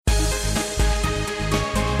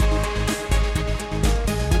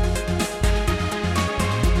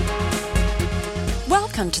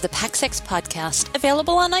welcome to the PAX6 podcast,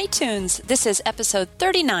 available on iTunes. This is episode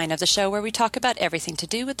 39 of the show where we talk about everything to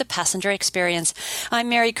do with the passenger experience. I'm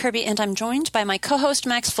Mary Kirby, and I'm joined by my co-host,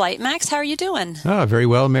 Max Flight. Max, how are you doing? Oh, very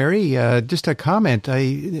well, Mary. Just a comment.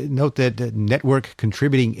 I note that network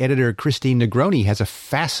contributing editor Christine Negroni has a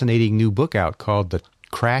fascinating new book out called The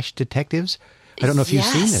Crash Detectives. I don't know if you've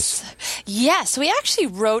seen this. Yes, we actually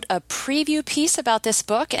wrote a preview piece about this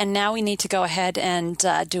book, and now we need to go ahead and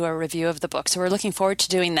do a review of the book. So we're looking forward to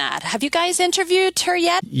doing that. Have you guys interviewed her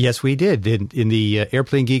yet? Yes, we did. In the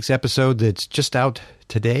Airplane Geeks episode that's just out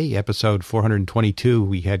today, episode 422,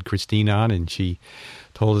 we had Christine on, and she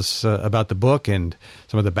told us about the book and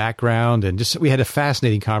some of the background, and just we had a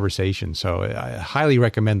fascinating conversation. So I highly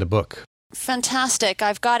recommend the book. Fantastic.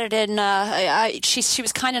 I've got it in, she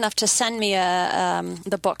was kind enough to send me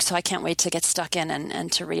the book, so I can't wait to get stuck in and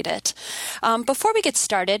to read it. Before we get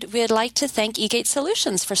started, we'd like to thank eGate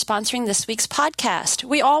Solutions for sponsoring this week's podcast.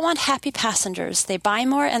 We all want happy passengers. They buy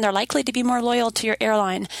more and they're likely to be more loyal to your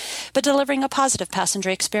airline. But delivering a positive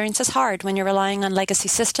passenger experience is hard when you're relying on legacy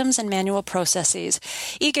systems and manual processes.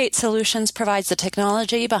 eGate Solutions provides the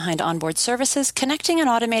technology behind onboard services, connecting and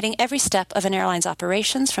automating every step of an airline's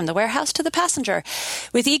operations from the warehouse to the passenger.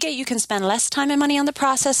 With eGate, you can spend less time and money on the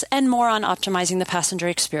process and more on optimizing the passenger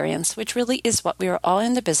experience, which really is what we are all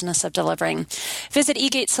in the business of delivering. Visit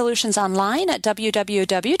eGate Solutions online at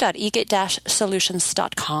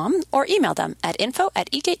www.egate-solutions.com or email them at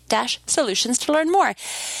info@egate-solutions to learn more.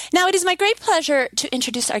 Now, it is my great pleasure to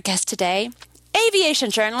introduce our guest today,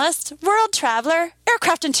 aviation journalist, world traveler,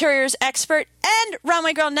 aircraft interiors expert, and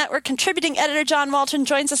Runway Girl Network contributing editor John Walton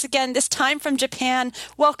joins us again, this time from Japan.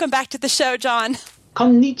 Welcome back to the show, John.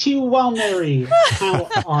 Konnichiwa, Mary. How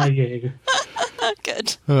are you?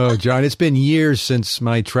 Good. Oh, John, it's been years since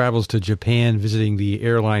my travels to Japan, visiting the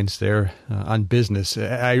airlines there on business.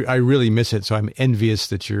 I really miss it, so I'm envious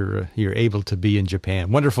that you're able to be in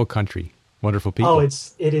Japan. Wonderful country. Wonderful people. Oh,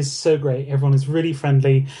 it is so great. Everyone is really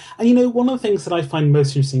friendly. And, you know, one of the things that I find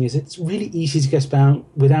most interesting is it's really easy to get about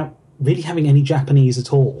without really having any Japanese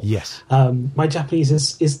at all. Yes. My Japanese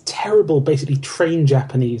is terrible, basically trained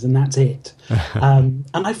Japanese, and that's it. And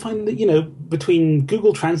I find that, you know, between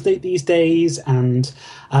Google Translate these days and,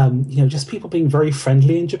 just people being very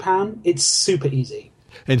friendly in Japan, it's super easy.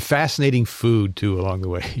 And fascinating food, too, along the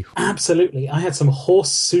way. Absolutely. I had some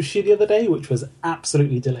horse sushi the other day, which was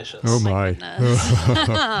absolutely delicious. Oh, my.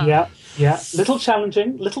 Yeah. Little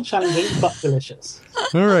challenging, but delicious.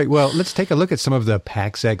 All right. Well, let's take a look at some of the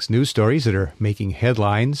PAX6 news stories that are making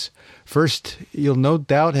headlines. First, you'll no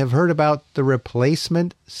doubt have heard about the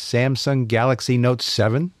replacement Samsung Galaxy Note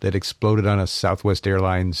 7 that exploded on a Southwest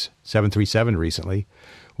Airlines 737 recently.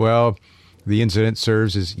 Well, the incident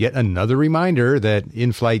serves as yet another reminder that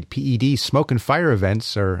in-flight PED smoke and fire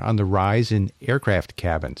events are on the rise in aircraft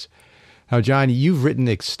cabins. Now, John, you've written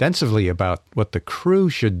extensively about what the crew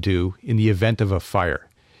should do in the event of a fire.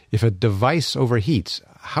 If a device overheats,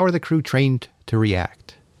 how are the crew trained to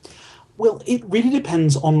react? Well, it really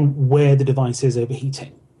depends on where the device is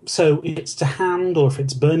overheating. So if it's to hand or if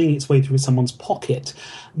it's burning its way through someone's pocket,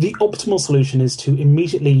 the optimal solution is to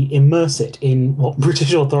immediately immerse it in what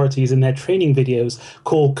British authorities in their training videos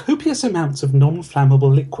call copious amounts of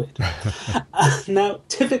non-flammable liquid. Now,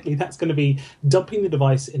 typically that's going to be dumping the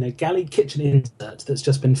device in a galley kitchen insert that's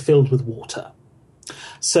just been filled with water.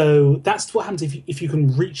 So that's what happens if you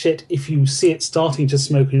can reach it, if you see it starting to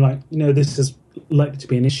smoke and you're like, this is likely to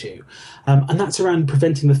be an issue. And that's around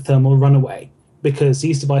preventing the thermal runaway, because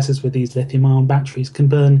these devices with these lithium-ion batteries can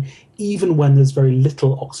burn even when there's very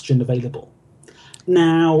little oxygen available.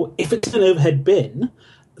 Now, if it's an overhead bin,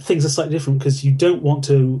 things are slightly different because you don't want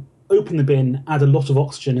to open the bin, add a lot of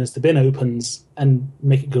oxygen as the bin opens, and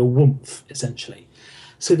make it go woomph, essentially.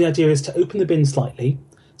 So the idea is to open the bin slightly,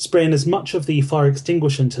 spray in as much of the fire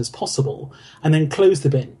extinguishant as possible, and then close the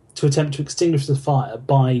bin to attempt to extinguish the fire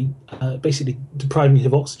by basically depriving it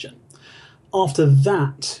of oxygen. After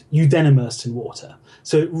that, you then immerse in water.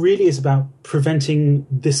 So it really is about preventing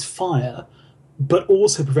this fire, but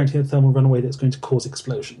also preventing the thermal runaway that's going to cause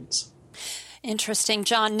explosions. Interesting,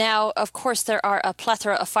 John. Now, of course, there are a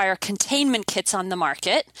plethora of fire containment kits on the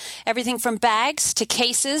market. Everything from bags to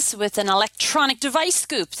cases with an electronic device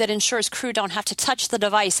scoop that ensures crew don't have to touch the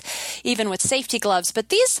device, even with safety gloves. But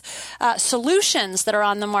these solutions that are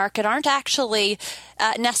on the market aren't actually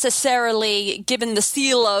necessarily given the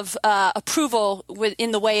seal of approval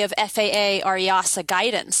in the way of FAA or EASA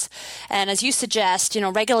guidance. And as you suggest,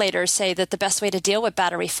 regulators say that the best way to deal with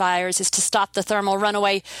battery fires is to stop the thermal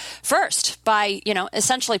runaway first by,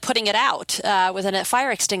 essentially putting it out with a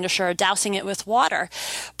fire extinguisher, dousing it with water.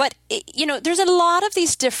 But, there's a lot of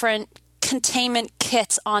these different containment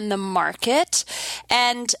kits on the market,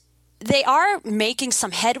 and they are making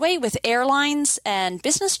some headway with airlines and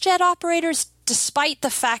business jet operators, despite the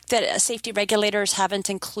fact that safety regulators haven't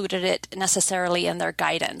included it necessarily in their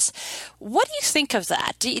guidance. What do you think of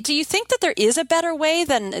that? Do you think that there is a better way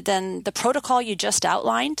than the protocol you just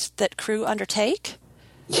outlined that crew undertake?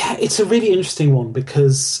 Yeah, it's a really interesting one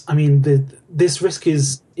because, I mean, this risk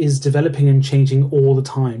is developing and changing all the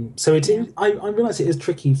time. So I realise it is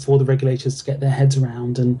tricky for the regulators to get their heads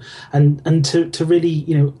around and to really,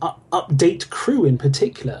 update crew in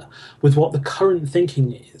particular with what the current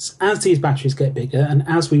thinking is as these batteries get bigger and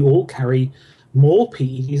as we all carry more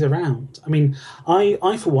PEDs around. I mean,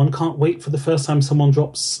 I for one can't wait for the first time someone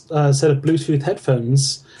drops a set of Bluetooth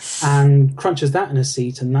headphones and crunches that in a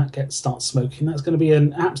seat and that starts smoking. That's going to be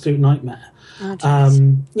an absolute nightmare.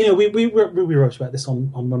 We wrote about this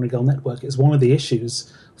on Runway Girl Network. It's one of the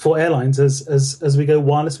issues for airlines as we go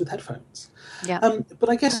wireless with headphones. Yeah. But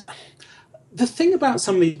I guess the thing about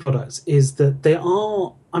some of these products is that they're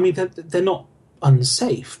not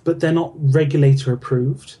unsafe, but they're not regulator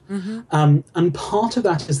approved. Mm-hmm. And part of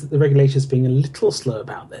that is that the regulators being a little slow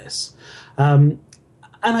about this.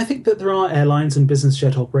 And I think that there are airlines and business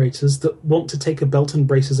jet operators that want to take a belt and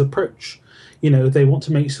braces approach. They want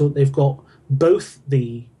to make sure that they've got both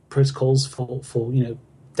the protocols for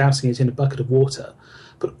dousing it in a bucket of water,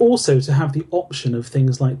 but also to have the option of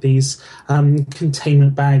things like these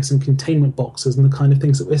containment bags and containment boxes and the kind of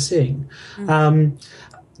things that we're seeing. Mm-hmm.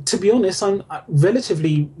 To be honest, I'm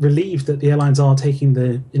relatively relieved that the airlines are taking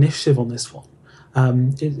the initiative on this one.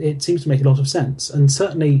 It seems to make a lot of sense. And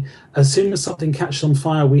certainly, as soon as something catches on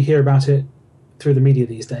fire, we hear about it through the media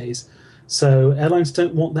these days. So airlines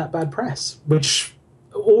don't want that bad press,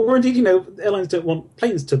 or indeed, airlines don't want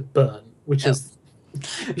planes to burn, which is,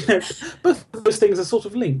 both of those things are sort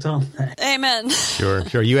of linked, aren't they? Amen.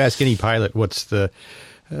 Sure. You ask any pilot what's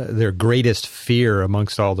their greatest fear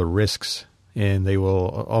amongst all the risks, and they will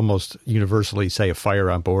almost universally say a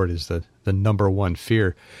fire on board is the number one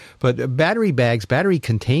fear. But battery bags, battery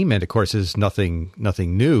containment, of course, is nothing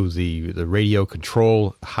new. The radio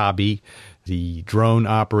control hobby, the drone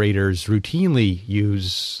operators routinely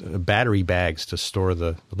use battery bags to store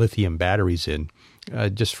the lithium batteries in,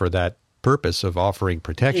 just for that purpose of offering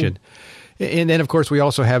protection. And then, of course, we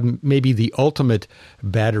also have maybe the ultimate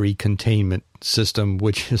battery containment system,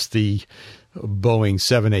 which is the Boeing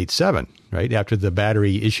 787, right? After the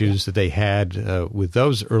battery issues that they had with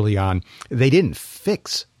those early on, they didn't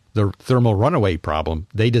fix the thermal runaway problem.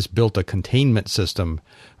 They just built a containment system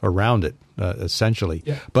around it, essentially.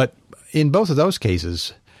 Yeah. But in both of those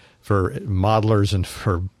cases, for modelers and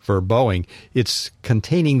for Boeing, it's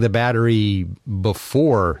containing the battery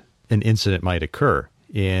before an incident might occur.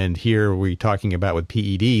 And here we're talking about with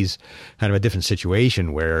PEDs, kind of a different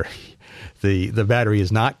situation where the battery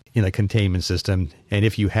is not in a containment system. And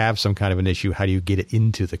if you have some kind of an issue, how do you get it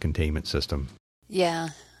into the containment system? Yeah.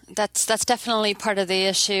 That's definitely part of the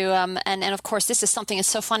issue. And of course, this is something, it's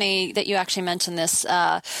so funny that you actually mentioned this,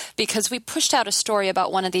 because we pushed out a story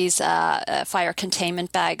about one of these fire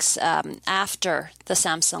containment bags after the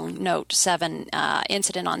Samsung Note 7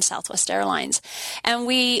 incident on Southwest Airlines. And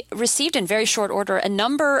we received in very short order a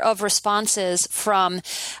number of responses from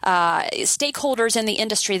stakeholders in the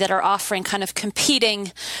industry that are offering kind of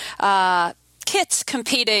competing kits,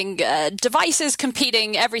 competing devices,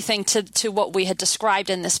 competing everything to what we had described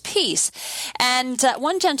in this piece. And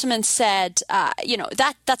one gentleman said,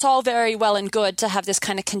 that's all very well and good to have this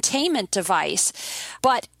kind of containment device,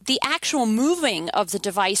 but the actual moving of the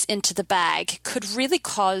device into the bag could really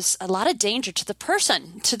cause a lot of danger to the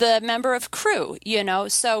person, to the member of crew,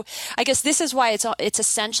 So I guess this is why it's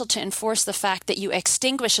essential to enforce the fact that you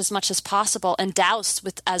extinguish as much as possible and douse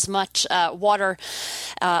with as much water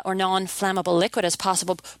or non-flammable liquid as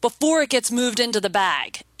possible before it gets moved into the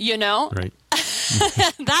bag, Right.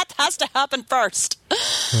 That has to happen first.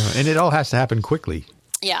 And it all has to happen quickly.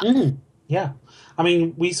 Yeah. Yeah. I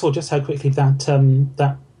mean, we saw just how quickly that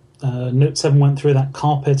Note 7 went through that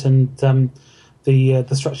carpet and the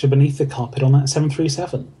structure beneath the carpet on that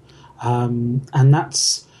 737. And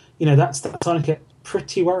that's starting to get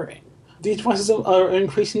pretty worrying. These devices are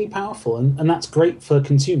increasingly powerful, and that's great for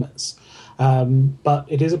consumers. But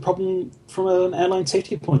it is a problem from an airline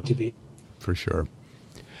safety point of view. For sure.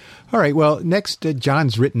 All right. Well, next,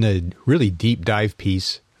 John's written a really deep dive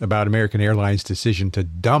piece about American Airlines' decision to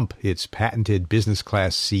dump its patented business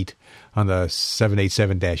class seat on the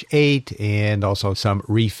 787-8 and also some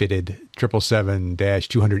refitted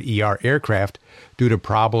 777-200ER aircraft due to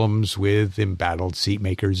problems with embattled seat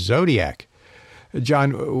maker Zodiac.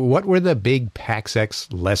 John, what were the big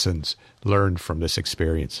PAX-X lessons learned from this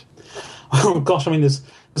experience? Oh gosh, I mean, there's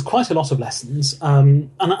quite a lot of lessons, and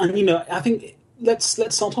I think let's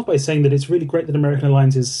start off by saying that it's really great that American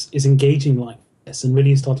Airlines is engaging like this and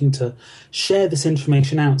really starting to share this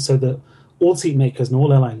information out so that all seat makers and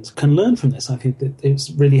all airlines can learn from this. I think that it's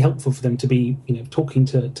really helpful for them to be, talking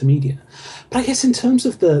to media. But I guess in terms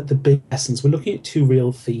of the big lessons, we're looking at two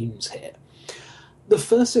real themes here. The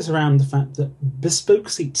first is around the fact that bespoke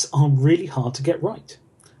seats are really hard to get right.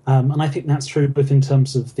 And I think that's true both in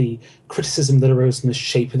terms of the criticism that arose from the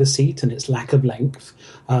shape of the seat and its lack of length.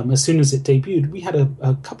 As soon as it debuted, we had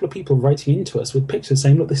a couple of people writing into us with pictures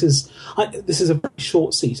saying, look, this is a very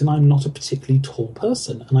short seat and I'm not a particularly tall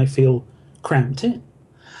person and I feel cramped in.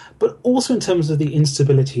 But also in terms of the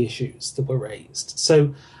instability issues that were raised.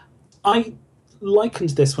 So I likened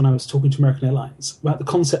this when I was talking to American Airlines about the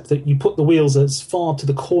concept that you put the wheels as far to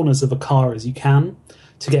the corners of a car as you can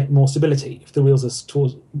to get more stability. If the wheels are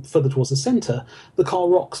further towards the centre, the car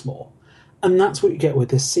rocks more. And that's what you get with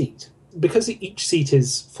this seat. Because each seat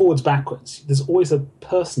is forwards, backwards, there's always a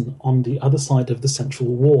person on the other side of the central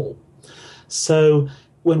wall. So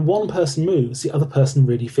when one person moves, the other person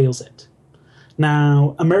really feels it.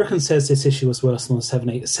 Now, American says this issue was worse on the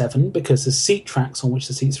 787 because the seat tracks on which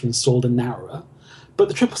the seats are installed are narrower. But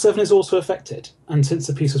the 777 is also affected. And since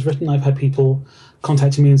the piece was written, I've had people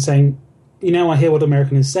contacting me and saying, I hear what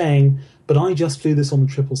American is saying, but I just flew this on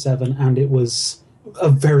the 777 and it was a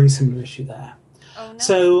very similar issue there. Oh, no.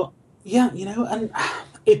 So, and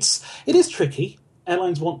it is tricky.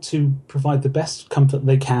 Airlines want to provide the best comfort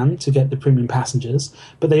they can to get the premium passengers,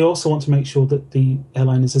 but they also want to make sure that the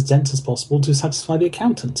airline is as dense as possible to satisfy the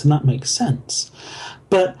accountants, and that makes sense.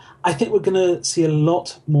 But I think we're going to see a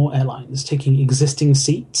lot more airlines taking existing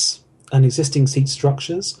seats and existing seat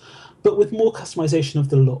structures, but with more customization of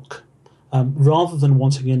the look, rather than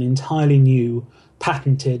wanting an entirely new,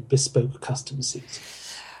 patented, bespoke custom seat.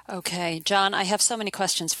 Okay, John, I have so many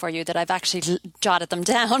questions for you that I've actually jotted them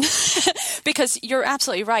down because you're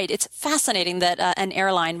absolutely right. It's fascinating that an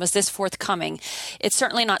airline was this forthcoming. It's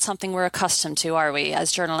certainly not something we're accustomed to, are we?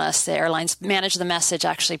 As journalists, the airlines manage the message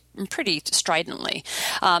actually pretty stridently.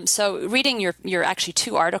 So reading your actually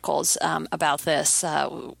two articles about this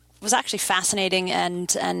was actually fascinating,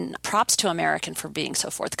 and props to American for being so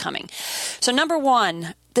forthcoming. So number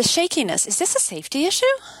one, the shakiness. Is this a safety issue?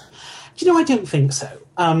 I don't think so.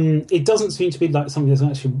 It doesn't seem to be like something that's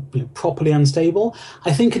actually properly unstable.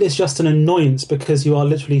 I think it is just an annoyance because you are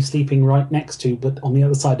literally sleeping right next to, but on the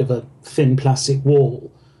other side of a thin plastic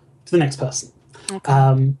wall, to the next person.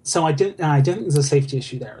 Okay. So I don't think there's a safety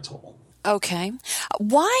issue there at all. Okay.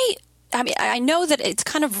 Why? I mean, I know that it's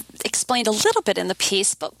kind of explained a little bit in the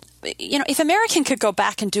piece, but if American could go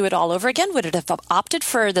back and do it all over again, would it have opted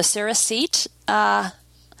for the Cirrus seat that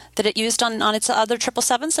it used on its other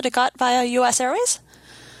 777s that it got via U.S. Airways?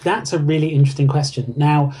 That's a really interesting question.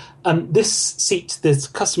 Now, this seat, this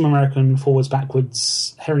custom American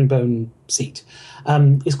forwards-backwards herringbone seat,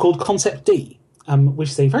 is called Concept D, which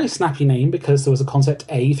is a very snappy name because there was a Concept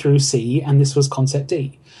A through C, and this was Concept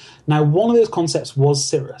D. Now, one of those concepts was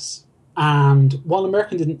Cirrus. And while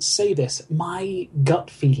American didn't say this, my gut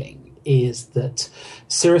feeling is that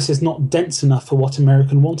Cirrus is not dense enough for what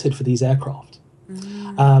American wanted for these aircraft.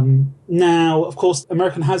 Now, of course,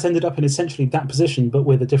 American has ended up in essentially that position, but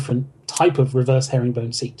with a different type of reverse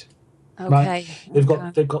herringbone seat. Okay. Right?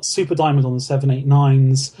 They've got Super Diamond on the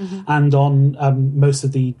 789s and on most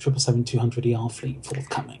of the 777-200ER fleet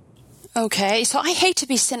forthcoming. Okay, so I hate to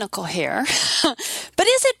be cynical here, but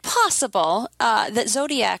is it possible that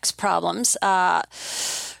Zodiac's problems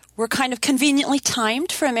were kind of conveniently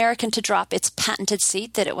timed for American to drop its patented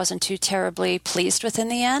seat that it wasn't too terribly pleased with in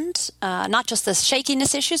the end? Not just the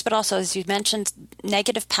shakiness issues, but also, as you mentioned,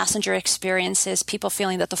 negative passenger experiences, people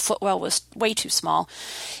feeling that the footwell was way too small.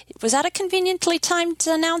 Was that a conveniently timed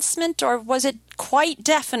announcement, or was it quite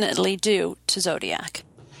definitely due to Zodiac?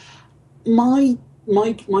 My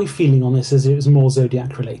feeling on this is it was more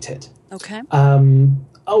Zodiac related. Okay.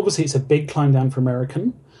 Obviously, it's a big climb down for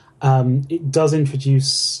American. It does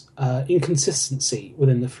introduce inconsistency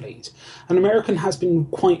within the fleet. And American has been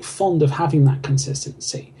quite fond of having that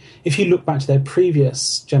consistency. If you look back to their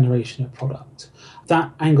previous generation of product,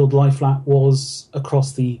 that angled lie flat was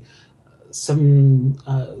across the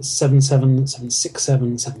 777,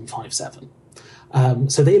 767, 757.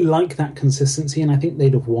 So they like that consistency, and I think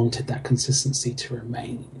they'd have wanted that consistency to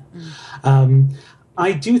remain.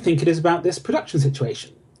 I do think it is about this production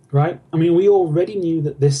situation, right? I mean, we already knew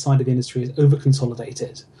that this side of the industry is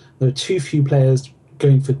over-consolidated. There are too few players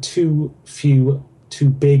going for too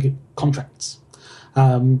big contracts.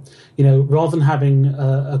 Rather than having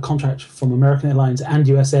a contract from American Airlines and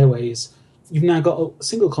US Airways, you've now got a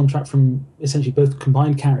single contract from essentially both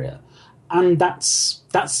combined carrier. And that's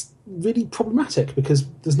really problematic because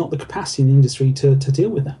there's not the capacity in the industry to deal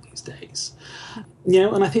with that these days.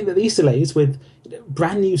 And I think that these delays with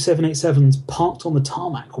brand new 787s parked on the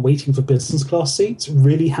tarmac waiting for business class seats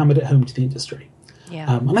really hammered it home to the industry.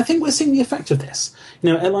 Yeah. And I think we're seeing the effect of this.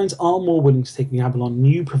 Airlines are more willing to take a gamble on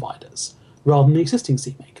new providers rather than existing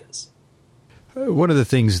seat makers. One of the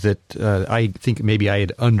things that I think maybe I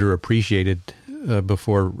had underappreciated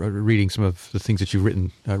before reading some of the things that you've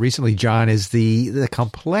written recently, John, is the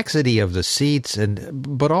complexity of the seats,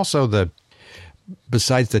 but also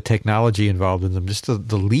besides the technology involved in them, just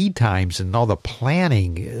the lead times and all the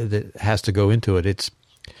planning that has to go into it.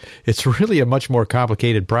 It's really a much more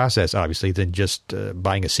complicated process, obviously, than just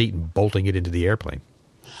buying a seat and bolting it into the airplane.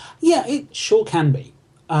 Yeah, it sure can be.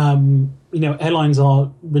 Airlines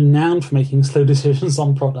are renowned for making slow decisions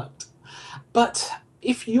on product. But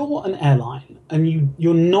if you're an airline and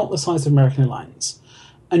you're not the size of American Airlines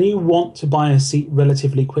and you want to buy a seat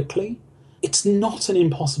relatively quickly, it's not an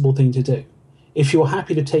impossible thing to do. If you're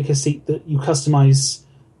happy to take a seat that you customize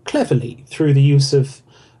cleverly through the use of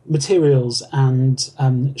materials and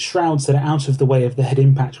shrouds that are out of the way of the head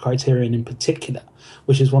impact criterion in particular,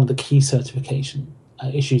 which is one of the key certification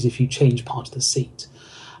issues if you change part of the seat.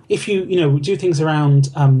 If you do things around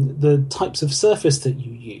the types of surface that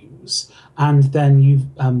you use, and then you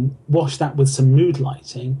wash that with some mood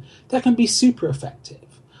lighting, that can be super effective.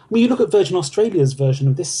 I mean, you look at Virgin Australia's version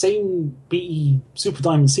of this same BE Super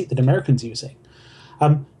Diamond seat that Americans are using.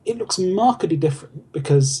 It looks markedly different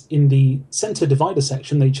because in the center divider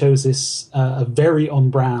section, they chose this very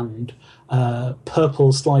on-brand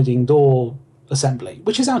purple sliding door assembly,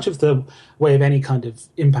 which is out of the way of any kind of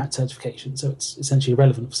impact certification, so it's essentially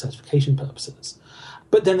irrelevant for certification purposes.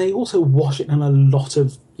 But then they also wash it in a lot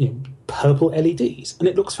of purple LEDs, and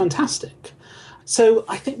it looks fantastic. So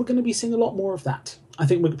I think we're going to be seeing a lot more of that. I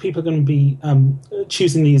think people are going to be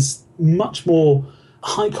choosing these much more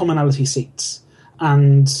high commonality seats.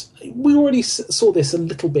 And we already saw this a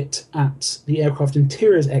little bit at the Aircraft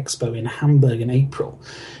Interiors Expo in Hamburg in April.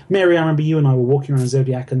 Mary, I remember you and I were walking around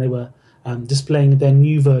Zodiac, and they were displaying their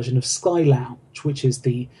new version of Sky Lounge, which is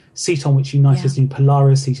the seat on which United's new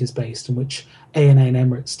Polaris seat is based, and which ANA and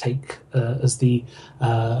Emirates take as the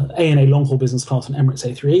ANA long-haul business class and Emirates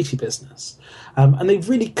A380 business. And they've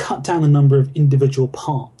really cut down the number of individual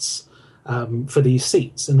parts for these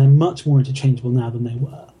seats, and they're much more interchangeable now than they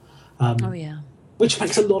were. Which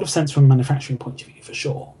makes a lot of sense from a manufacturing point of view, for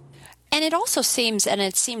sure. And it also seems, and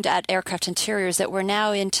it seemed at Aircraft Interiors, that we're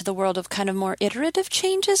now into the world of kind of more iterative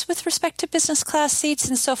changes with respect to business class seats,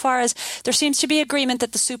 insofar as there seems to be agreement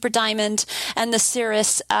that the Super Diamond and the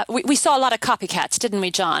Cirrus, we saw a lot of copycats, didn't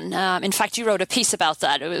we, John? In fact, you wrote a piece about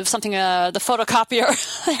that. It was something, the photocopier,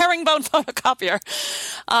 the herringbone photocopier,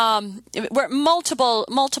 where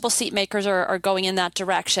multiple seat makers are going in that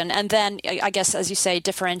direction. And then, I guess, as you say,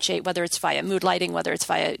 differentiate whether it's via mood lighting, whether it's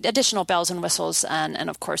via additional bells and whistles, and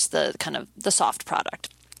of course, the kind of the soft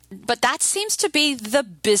product. But that seems to be the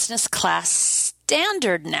business class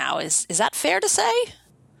standard now. Is that fair to say?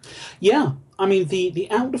 Yeah. I mean, the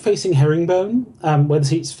outward-facing herringbone, where the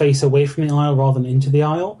seats face away from the aisle rather than into the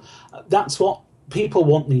aisle, that's what people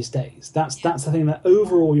want these days. That's the thing that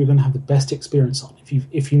overall you're going to have the best experience on.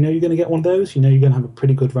 If you know you're going to get one of those, you know you're going to have a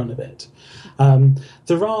pretty good run of it.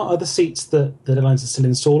 There are other seats that airlines are still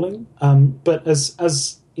installing, but as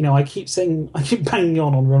I keep banging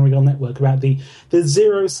on Runway Girl Network about the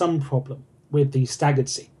zero-sum problem with the staggered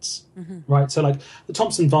seats, right? So like the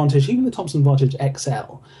Thompson Vantage, even the Thompson Vantage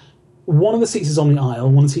XL, one of the seats is on the aisle,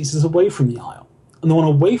 one of the seats is away from the aisle. And the one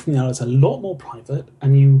away from the aisle is a lot more private,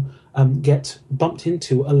 and you get bumped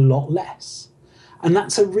into a lot less. And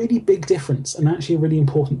that's a really big difference, and actually a really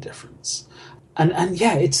important difference. And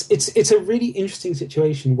yeah, it's a really interesting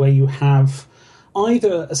situation where you have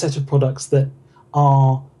either a set of products that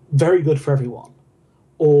are very good for everyone,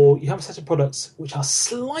 or you have a set of products which are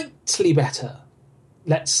slightly better,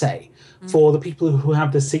 let's say, for the people who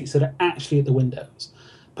have the seats that are actually at the windows.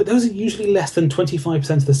 But those are usually less than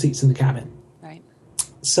 25% of the seats in the cabin. Right.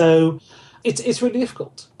 So it's really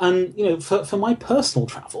difficult. And, for my personal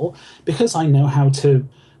travel, because I know how to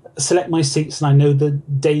select my seats and I know the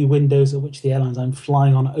day windows at which the airlines I'm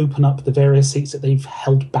flying on open up the various seats that they've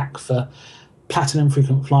held back for platinum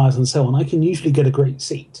frequent flyers and so on, I can usually get a great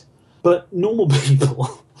seat. But normal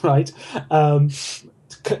people, right,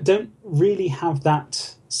 don't really have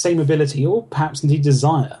that same ability, or perhaps indeed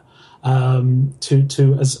desire,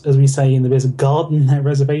 to as we say in the business, garden their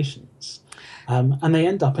reservations. And they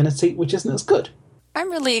end up in a seat which isn't as good. I'm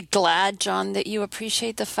really glad, John, that you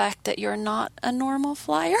appreciate the fact that you're not a normal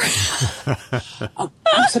flyer.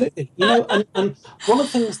 Absolutely. And one of the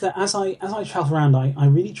things that as I travel around, I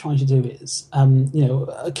really try to do is,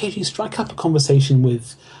 occasionally strike up a conversation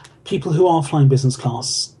with people who are flying business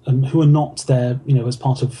class, who are not there, as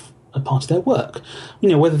part of their work.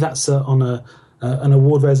 Whether that's on an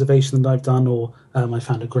award reservation that I've done, or I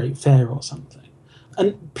found a great fare or something.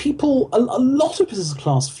 And people, a lot of business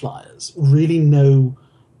class flyers really know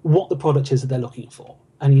what the product is that they're looking for.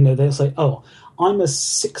 And, they'll say, oh, I'm a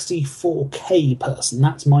 64K person.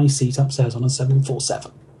 That's my seat upstairs on a 747.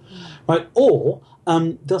 Right? Or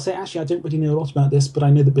they'll say, actually, I don't really know a lot about this, but I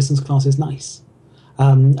know that business class is nice.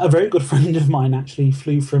 A very good friend of mine actually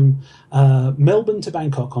flew from Melbourne to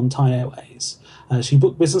Bangkok on Thai Airways. She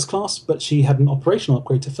booked business class, but she had an operational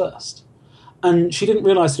upgrade to first. And she didn't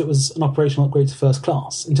realise that it was an operational upgrade to first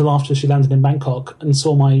class until after she landed in Bangkok and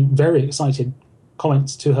saw my very excited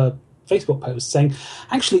comments to her Facebook post saying,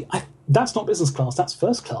 actually, that's not business class, that's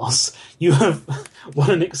first class. You have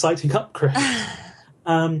what an exciting upgrade.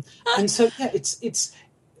 And so, yeah, it's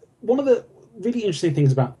one of the really interesting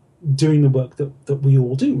things about doing the work that we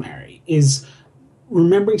all do, Mary, is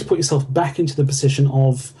remembering to put yourself back into the position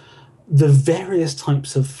of the various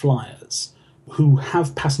types of flyers who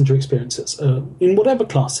have passenger experiences in whatever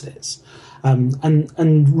class it is,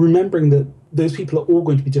 and remembering that those people are all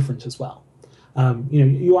going to be different as well.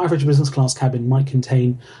 Your average business class cabin might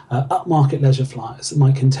contain upmarket leisure flyers. It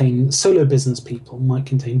might contain solo business people. Might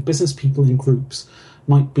contain business people in groups.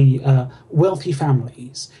 Might be wealthy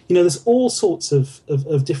families. There's all sorts of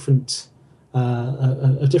different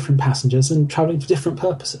passengers and travelling for different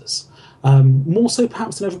purposes. More so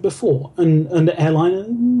perhaps than ever before. And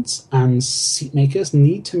airlines and seat makers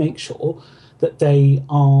need to make sure that they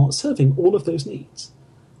are serving all of those needs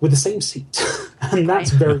with the same seat. And that's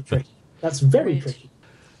very tricky. That's very tricky.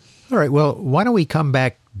 All right, well, why don't we come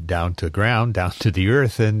back down to ground, down to the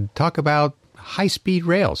earth, and talk about high-speed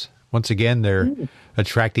rails. Once again, they're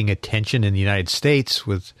attracting attention in the United States,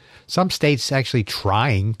 with some states actually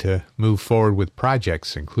trying to move forward with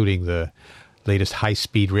projects, including the latest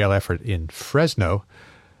high-speed rail effort in Fresno.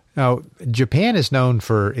 Now, Japan is known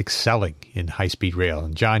for excelling in high-speed rail.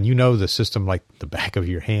 And John, you know the system like the back of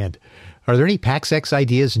your hand. Are there any PAX-X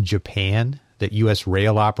ideas in Japan that U.S.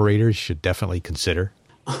 rail operators should definitely consider?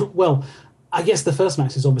 Well, I guess the first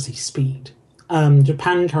max is obviously speed.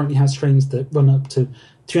 Japan currently has trains that run up to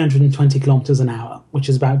 320 kilometers an hour, which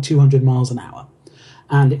is about 200 miles an hour.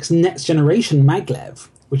 And its next generation maglev,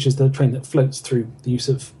 which is the train that floats through the use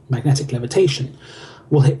of magnetic levitation,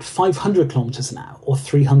 will hit 500 kilometers an hour, or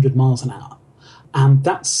 300 miles an hour. And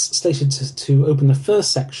that's slated to open the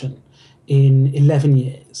first section in 11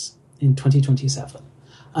 years, in 2027.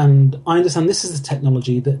 And I understand this is the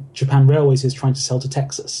technology that Japan Railways is trying to sell to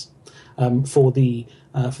Texas for the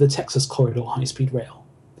Texas Corridor high-speed rail.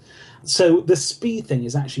 So the speed thing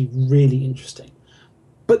is actually really interesting.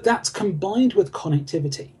 But that's combined with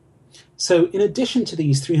connectivity. So in addition to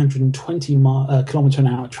these 320 kilometer an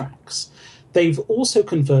hour tracks, they've also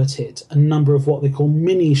converted a number of what they call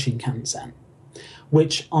mini Shinkansen,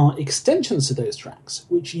 which are extensions to those tracks,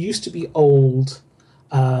 which used to be old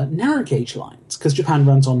narrow gauge lines, because Japan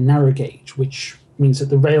runs on narrow gauge, which means that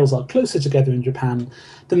the rails are closer together in Japan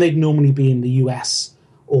than they'd normally be in the US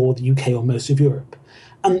or the UK or most of Europe.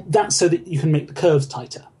 And that's so that you can make the curves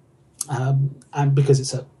tighter. And because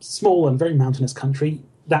it's a small and very mountainous country,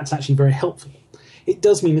 that's actually very helpful. It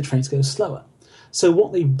does mean the trains go slower. So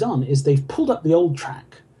what they've done is they've pulled up the old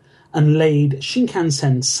track and laid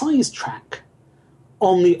Shinkansen-sized track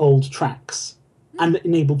on the old tracks, and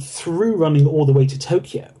enabled through running all the way to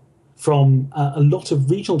Tokyo from a lot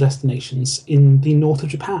of regional destinations in the north of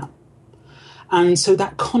Japan. And so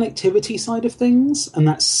that connectivity side of things and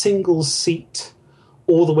that single seat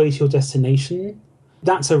all the way to your destination,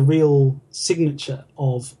 that's a real signature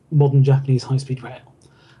of modern Japanese high-speed rail.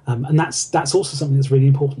 And that's also something that's really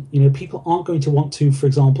important. People aren't going to want to, for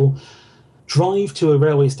example, drive to a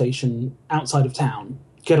railway station outside of town,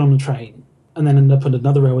 get on a train, and then end up at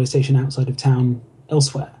another railway station outside of town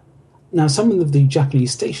elsewhere. Now, some of the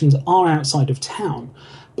Japanese stations are outside of town,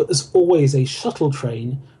 but there's always a shuttle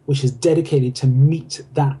train which is dedicated to meet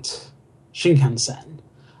that Shinkansen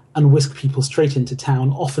and whisk people straight into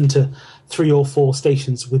town, often to 3 or 4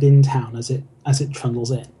 stations within town as it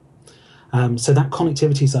trundles in. So that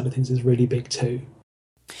connectivity side of things is really big too.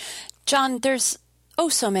 John, there's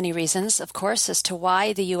so many reasons, of course, as to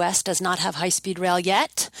why the U.S. does not have high-speed rail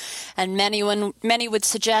yet. And many would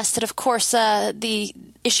suggest that, of course, the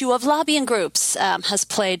issue of lobbying groups has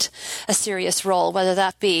played a serious role, whether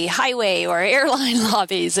that be highway or airline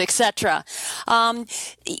lobbies, etc.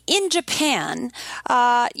 In Japan,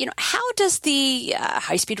 how does the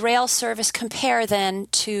high-speed rail service compare then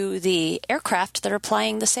to the aircraft that are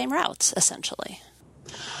plying the same routes, essentially?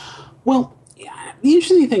 Well, the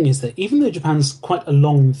interesting thing is that even though Japan's quite a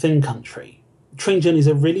long, thin country, train journeys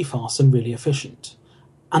are really fast and really efficient.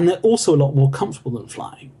 And they're also a lot more comfortable than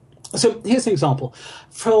flying. So here's an example.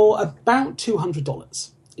 For about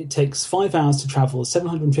 $200, it takes 5 hours to travel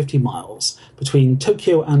 750 miles between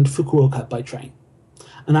Tokyo and Fukuoka by train.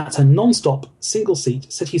 And that's a non-stop,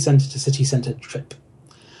 single-seat, city centre to city centre trip.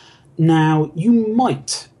 Now, you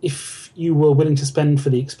might, if you were willing to spend for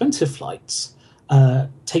the expensive flights,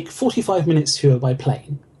 take 45 minutes fewer by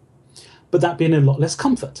plane, but that'd be in a lot less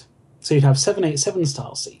comfort. So you'd have 787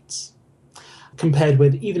 style seats, compared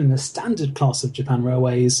with, even in the standard class of Japan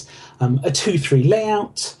Railways, a 2-3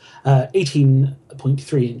 layout,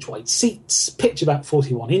 18.3-inch wide seats, pitch about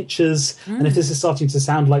 41 inches. And if this is starting to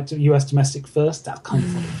sound like US domestic first, that's kind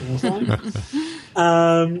of what it feels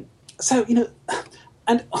like.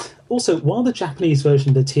 And also, while the Japanese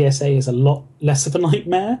version of the TSA is a lot less of a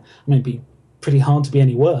nightmare, maybe pretty hard to be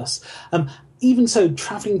any worse, even so,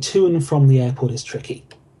 travelling to and from the airport is tricky.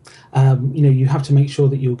 You have to make sure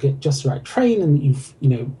that you'll get just the right train and that you've,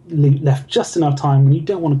 left just enough time, and you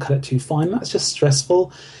don't want to cut it too fine. That's just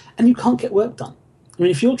stressful, and you can't get work done. I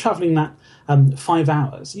mean, if you're travelling that 5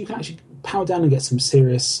 hours, you can actually power down and get some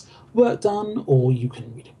serious work done, or you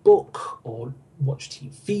can read a book, or watch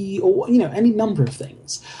TV, or, any number of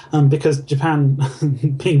things. Because Japan,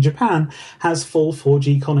 being Japan, has full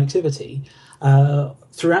 4G connectivity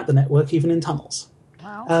throughout the network, even in tunnels.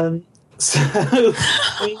 Wow. So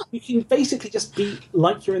you can basically just be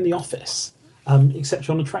like you're in the office, except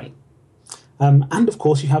you're on a train. And of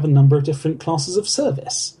course, you have a number of different classes of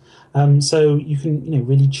service. So you can,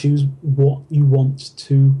 really choose what you want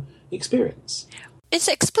to experience. It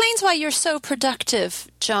explains why you're so productive,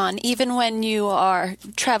 John, even when you are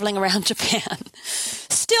traveling around Japan.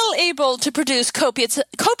 Still able to produce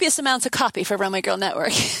copious amounts of copy for Runway Girl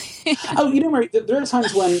Network. Mary, there are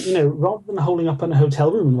times when, rather than holding up in a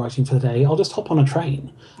hotel room and writing for the day, I'll just hop on a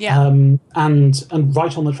train and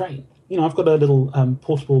write on the train. I've got a little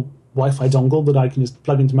portable Wi-Fi dongle that I can just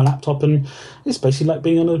plug into my laptop, and it's basically like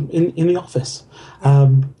being in the office.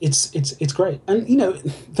 It's great. And,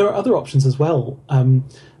 there are other options as well,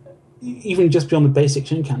 even just beyond the basic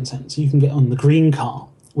Shinkansen. So you can get on the green car,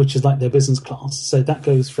 which is like their business class. So that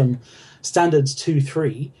goes from standards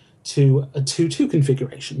 2-3 to a 2-2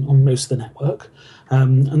 configuration on most of the network.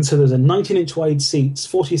 And so there's a 19-inch wide seats,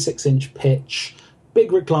 46-inch pitch,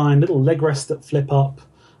 big recline, little leg rests that flip up,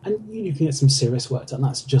 and you can get some serious work done.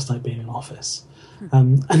 That's just like being in an office.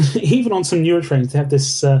 And even on some newer trains, they have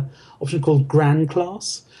this option called Grand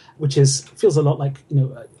Class, which feels a lot like,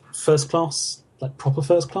 first class, like proper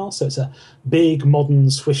first class. So it's a big, modern,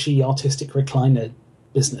 swishy, artistic recliner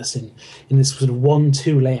business in this sort of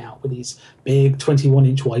 1-2 layout with these big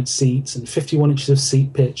 21-inch wide seats and 51 inches of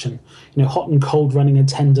seat pitch and, hot and cold running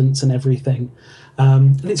attendants and everything.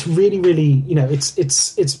 And it's really, really,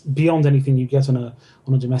 it's beyond anything you get on a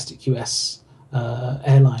domestic US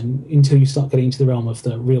airline until you start getting into the realm of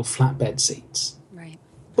the real flatbed seats. Right.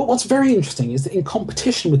 But what's very interesting is that in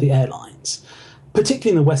competition with the airlines, particularly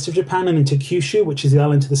in the west of Japan and into Kyushu, which is the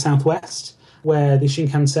island to the southwest, where the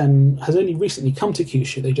Shinkansen has only recently come to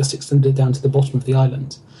Kyushu, they just extended it down to the bottom of the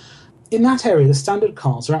island. In that area, the standard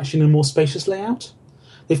cars are actually in a more spacious layout.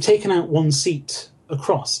 They've taken out one seat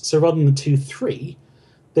across, so rather than the 2-3,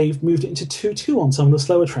 they've moved it into 2-2 on some of the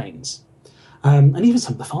slower trains. And even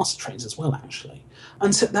some of the faster trains as well, actually.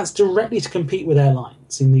 And so that's directly to compete with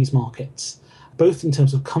airlines in these markets, both in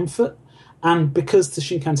terms of comfort and because the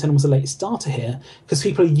Shinkansen was a late starter here, because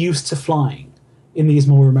people are used to flying in these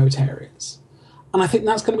more remote areas. And I think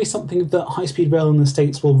that's going to be something that high-speed rail in the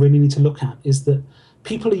States will really need to look at, is that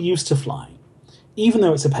people are used to flying, even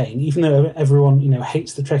though it's a pain, even though everyone,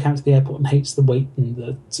 hates the trek out to the airport and hates the wait and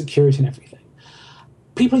the security and everything.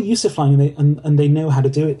 People are used to flying and they know how to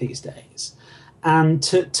do it these days. And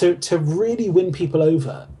to really win people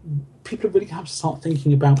over, people really have to start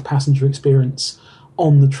thinking about passenger experience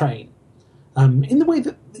on the train, in the way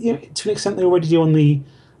that, to an extent they already do on the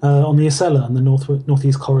Acela and the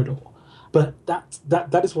northeast corridor. But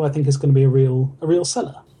that is what I think is going to be a real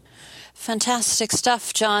seller. Fantastic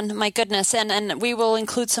stuff, John. My goodness. And we will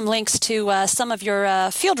include some links to some of your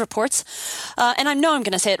field reports. And I know I'm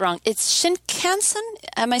going to say it wrong. It's Shinkansen?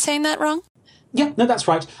 Am I saying that wrong? Yeah, no, that's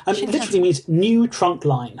right. It literally means new trunk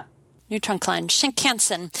line. New trunk line.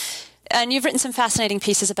 Shinkansen. And you've written some fascinating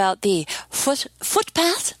pieces about the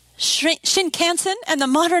footpath Shinkansen and the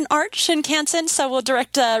modern art Shinkansen. So we'll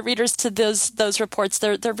direct readers to those reports.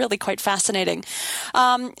 They're really quite fascinating.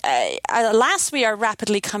 Alas, we are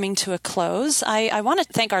rapidly coming to a close. I want to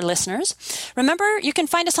thank our listeners. Remember, you can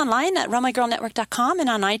find us online at runwaygirlnetwork.com and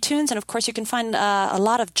on iTunes. And of course, you can find a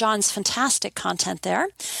lot of John's fantastic content there.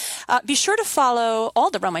 Be sure to follow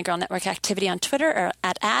all the Runway Girl Network activity on Twitter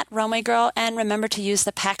at @RunwayGirl. And remember to use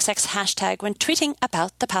the PAXX hashtag when tweeting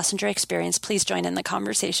about the passenger experience. Please join in the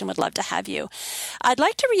conversation. Would love to have you. I'd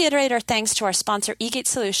like to reiterate our thanks to our sponsor, eGate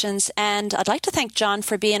Solutions, and I'd like to thank John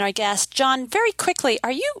for being our guest. John, very quickly,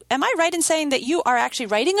 am I right in saying that you are actually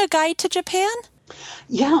writing a guide to Japan?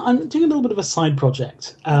 Yeah, I'm doing a little bit of a side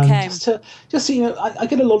project. Okay. Just so I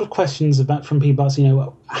get a lot of questions from people asking,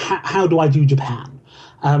 how do I do Japan?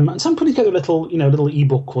 And so I'm putting together a little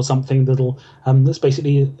ebook or something that's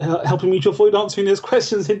basically helping me to avoid answering those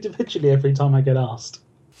questions individually every time I get asked.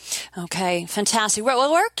 Okay, fantastic.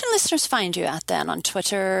 Well, where can listeners find you at then, on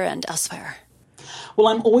Twitter and elsewhere? Well,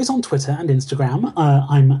 I'm always on Twitter and Instagram.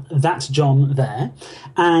 I'm That John there.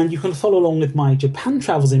 And you can follow along with my Japan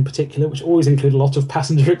travels in particular, which always include a lot of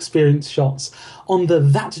passenger experience shots, on the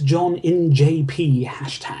That John in JP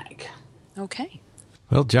hashtag. Okay.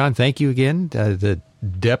 Well, John, thank you again. The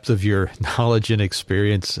depth of your knowledge and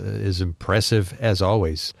experience is impressive as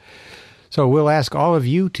always. So we'll ask all of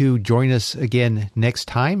you to join us again next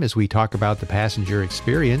time as we talk about the passenger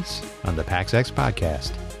experience on the PAXX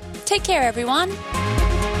podcast. Take care, everyone.